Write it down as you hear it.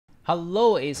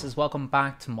Hello Aces, welcome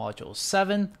back to Module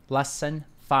 7, Lesson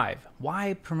 5.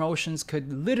 Why promotions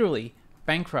could literally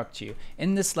bankrupt you.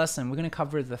 In this lesson, we're going to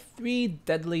cover the 3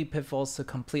 deadly pitfalls to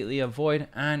completely avoid,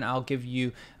 and I'll give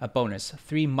you a bonus,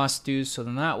 3 must-dos, so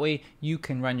then that way you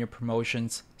can run your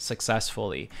promotions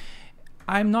successfully.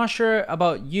 I'm not sure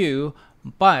about you,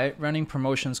 but running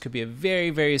promotions could be a very,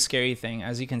 very scary thing.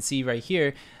 As you can see right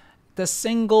here, the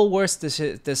single worst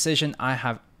decision I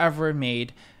have ever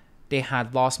made, they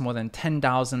had lost more than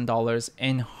 $10,000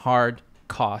 in hard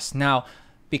costs. Now,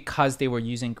 because they were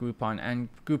using Groupon, and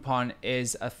Groupon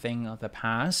is a thing of the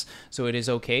past, so it is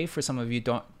okay. For some of you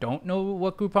don't know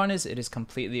what Groupon is, it is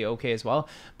completely okay as well.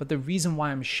 But the reason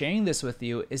why I'm sharing this with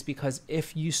you is because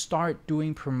if you start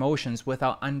doing promotions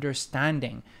without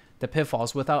understanding the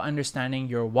pitfalls, without understanding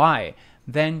your why,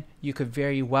 then you could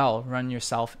very well run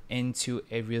yourself into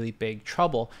a really big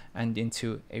trouble and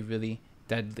into a really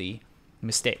deadly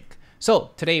mistake.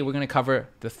 So today we're going to cover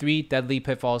the 3 deadly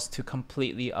pitfalls to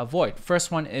completely avoid.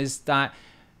 First one is that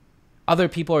other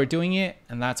people are doing it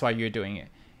and that's why you're doing it.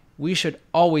 We should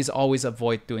always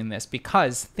avoid doing this,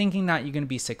 because thinking that you're going to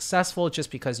be successful just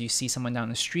because you see someone down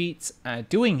the streets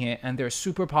doing it and they're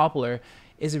super popular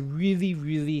is a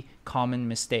really common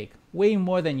mistake. Way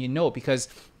more than you know, because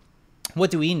what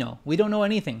do we know? We don't know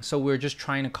anything. So we're just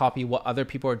trying to copy what other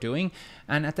people are doing.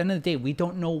 And at the end of the day, we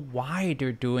don't know why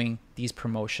they're doing these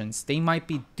promotions. They might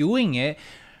be doing it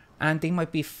and they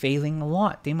might be failing a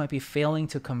lot. They might be failing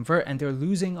to convert and they're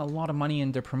losing a lot of money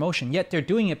in their promotion. Yet they're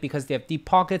doing it because they have deep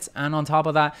pockets, and on top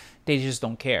of that, they just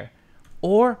don't care.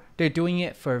 Or they're doing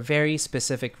it for a very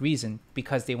specific reason,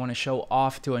 because they want to show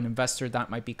off to an investor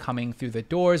that might be coming through the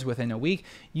doors within a week.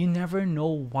 You never know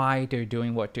why they're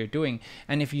doing what they're doing.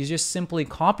 And if you just simply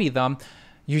copy them,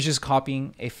 you're just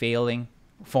copying a failing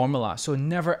formula. So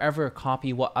never ever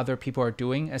copy what other people are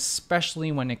doing,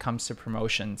 especially when it comes to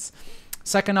promotions.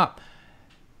 Second up,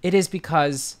 it is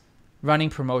because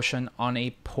running promotion on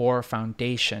a poor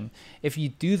foundation. If you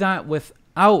do that without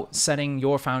setting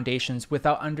your foundations,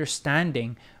 without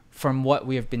understanding from what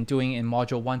we have been doing in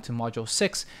module 1 to module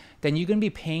 6, then you're going to be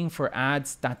paying for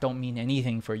ads that don't mean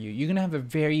anything for you. You're going to have a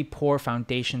very poor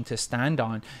foundation to stand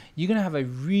on. You're going to have a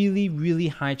really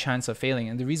high chance of failing.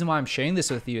 And the reason why I'm sharing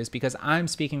this with you is because I'm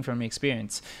speaking from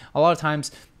experience. A lot of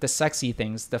times the sexy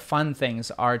things, the fun things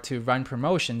are to run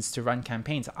promotions, to run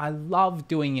campaigns. I love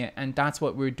doing it, and that's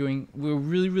what we're doing. We're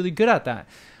really good at that.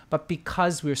 But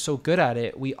because we're so good at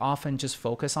it, we often just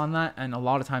focus on that. And a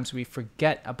lot of times we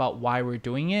forget about why we're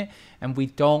doing it, and we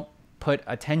don't put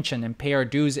attention and pay our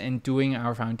dues in doing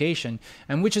our foundation.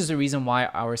 And which is the reason why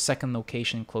our second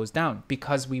location closed down,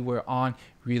 because we were on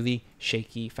really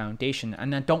shaky foundation.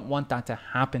 And I don't want that to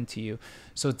happen to you.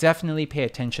 So definitely pay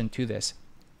attention to this.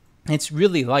 It's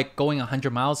really like going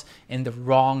 100 miles in the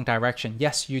wrong direction.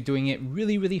 Yes, you're doing it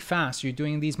really fast. You're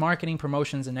doing these marketing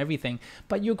promotions and everything,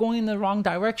 but you're going in the wrong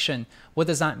direction. What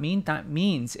does that mean? That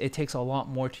means it takes a lot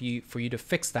more for you to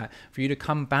fix that, for you to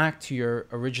come back to your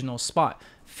original spot,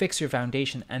 fix your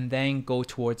foundation, and then go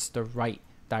towards the right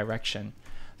direction.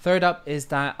 Third up is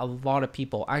that a lot of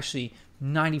people, actually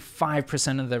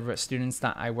 95% of the students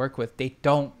that I work with, they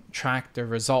don't track their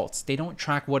results. They don't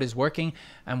track what is working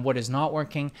and what is not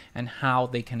working and how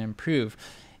they can improve.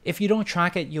 If you don't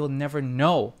track it, you'll never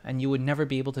know, and you would never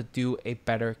be able to do a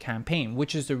better campaign,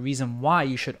 which is the reason why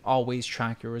you should always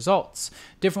track your results.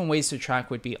 Different ways to track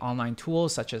would be online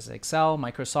tools such as Excel,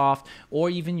 Microsoft, or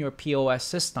even your POS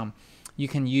system. You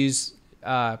can use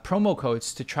promo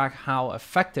codes to track how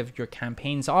effective your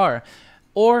campaigns are.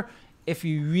 Or if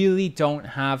you really don't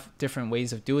have different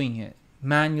ways of doing it,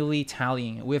 manually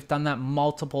tallying it. We've done that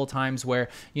multiple times where,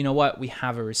 you know what, we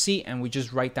have a receipt and we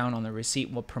just write down on the receipt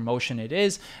what promotion it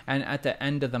is, and at the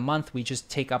end of the month we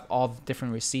just take up all the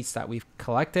different receipts that we've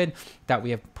collected, that we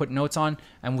have put notes on,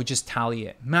 and we just tally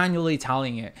it, manually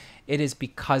tallying it. It is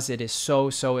because it is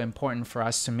so important for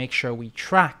us to make sure we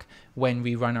track when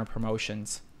we run our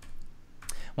promotions.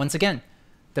 Once again,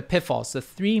 the pitfalls, the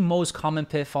 3 most common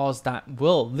pitfalls that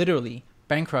will literally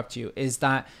bankrupt you is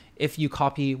that if you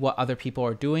copy what other people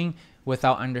are doing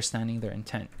without understanding their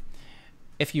intent.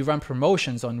 If you run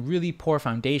promotions on really poor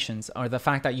foundations, or the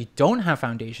fact that you don't have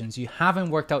foundations, you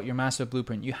haven't worked out your master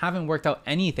blueprint, you haven't worked out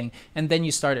anything, and then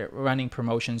you started running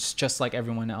promotions just like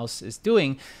everyone else is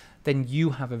doing, then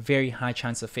you have a very high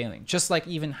chance of failing. Just like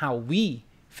even how we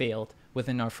failed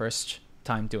within our first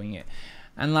time doing it.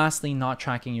 And lastly, not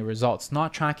tracking your results.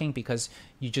 Not tracking because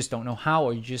you just don't know how,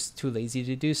 or you're just too lazy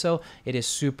to do so. It is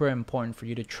super important for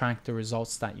you to track the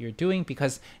results that you're doing,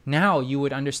 because now you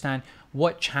would understand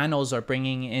what channels are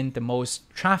bringing in the most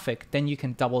traffic. Then you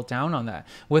can double down on that.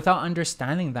 Without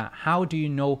understanding that, how do you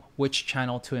know which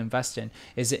channel to invest in?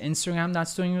 Is it Instagram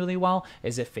that's doing really well?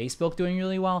 Is it Facebook doing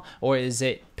really well? Or is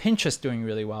it Pinterest doing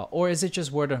really well? Or is it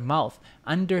just word of mouth?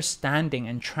 Understanding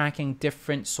and tracking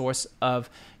different source of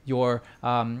your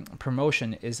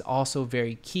promotion is also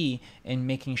very key in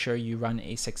making sure you run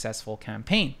a successful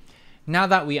campaign. Now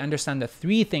that we understand the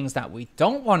 3 things that we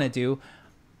don't want to do,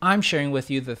 I'm sharing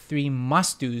with you the 3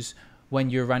 must-dos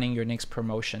when you're running your next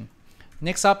promotion.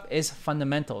 Next up is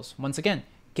fundamentals. Once again,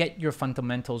 get your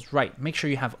fundamentals right. Make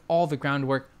sure you have all the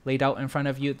groundwork laid out in front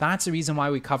of you. That's the reason why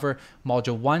we cover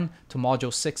module 1 to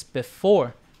module 6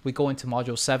 before we go into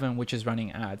module 7, which is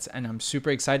running ads. And I'm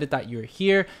super excited that you're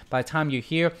here. By the time you're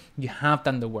here, you have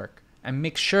done the work. And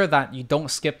make sure that you don't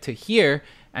skip to here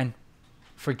and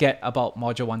forget about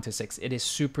module 1 to 6. It is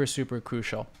super, super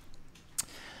crucial.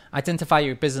 Identify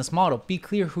your business model. Be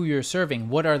clear who you're serving.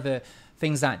 What are the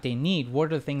things that they need?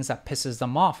 What are the things that pisses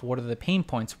them off? What are the pain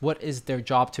points? What is their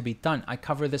job to be done? I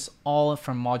cover this all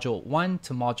from module 1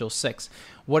 to module 6.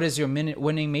 What is your minute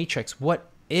winning matrix? What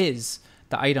is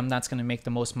the item that's going to make the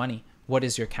most money? What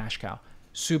is your cash cow?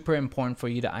 Super important for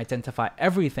you to identify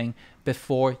everything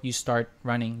before you start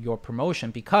running your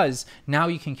promotion, because now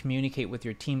you can communicate with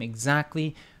your team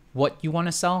exactly what you want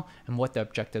to sell and what the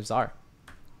objectives are.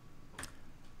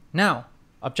 Now,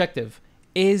 objective.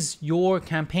 Is your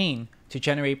campaign to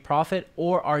generate profit,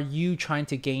 or are you trying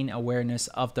to gain awareness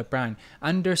of the brand?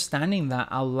 Understanding that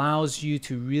allows you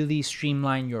to really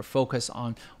streamline your focus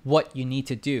on what you need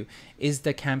to do. Is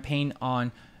the campaign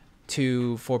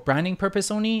for branding purpose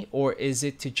only, or is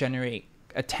it to generate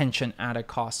attention at a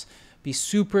cost? Be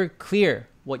super clear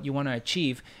what you want to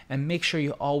achieve, and make sure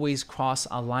you always cross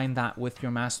align that with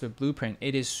your master blueprint.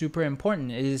 It is super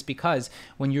important. It is because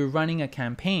when you're running a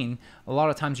campaign, a lot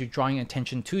of times you're drawing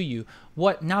attention to you.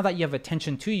 Now that you have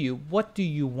attention to you, what do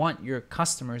you want your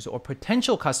customers or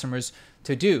potential customers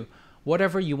to do?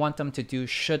 Whatever you want them to do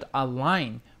should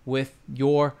align with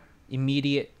your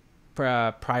immediate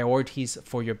priorities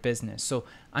for your business. So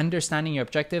understanding your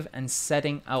objective and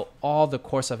setting out all the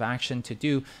course of action to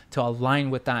do to align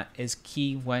with that is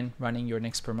key when running your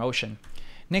next promotion.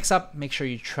 Next up, make sure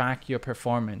you track your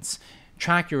performance.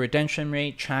 Track your redemption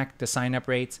rate, track the sign-up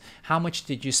rates. How much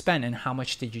did you spend and how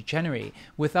much did you generate?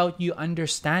 Without you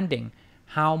understanding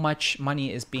how much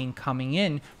money is coming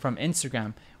in from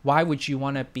Instagram, why would you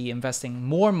want to be investing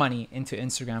more money into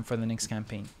Instagram for the next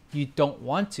campaign? You don't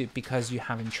want to, because you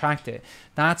haven't tracked it.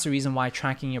 That's the reason why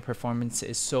tracking your performance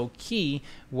is so key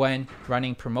when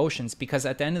running promotions, because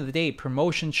at the end of the day,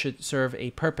 promotion should serve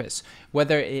a purpose,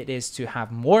 whether it is to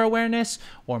have more awareness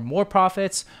or more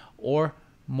profits or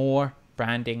more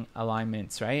branding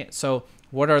alignments, right? So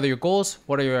what are your goals?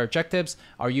 What are your objectives?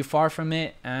 Are you far from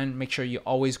it? And make sure you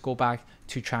always go back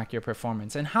to track your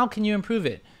performance. And how can you improve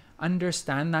it?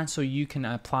 Understand that so you can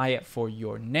apply it for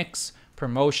your next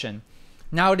promotion.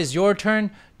 Now it is your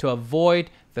turn to avoid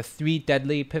the 3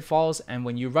 deadly pitfalls, and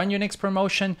when you run your next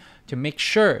promotion, to make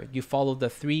sure you follow the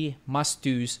 3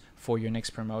 must-dos for your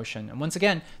next promotion. And once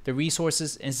again, the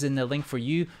resources is in the link for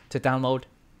you to download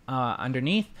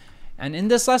underneath. And in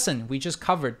this lesson, we just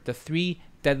covered the 3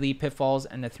 deadly pitfalls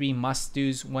and the 3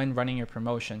 must-dos when running your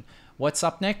promotion. What's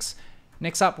up next?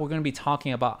 Next up, we're going to be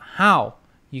talking about how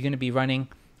you're going to be running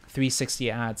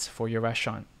 360 ads for your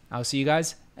restaurant. I'll see you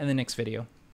guys in the next video.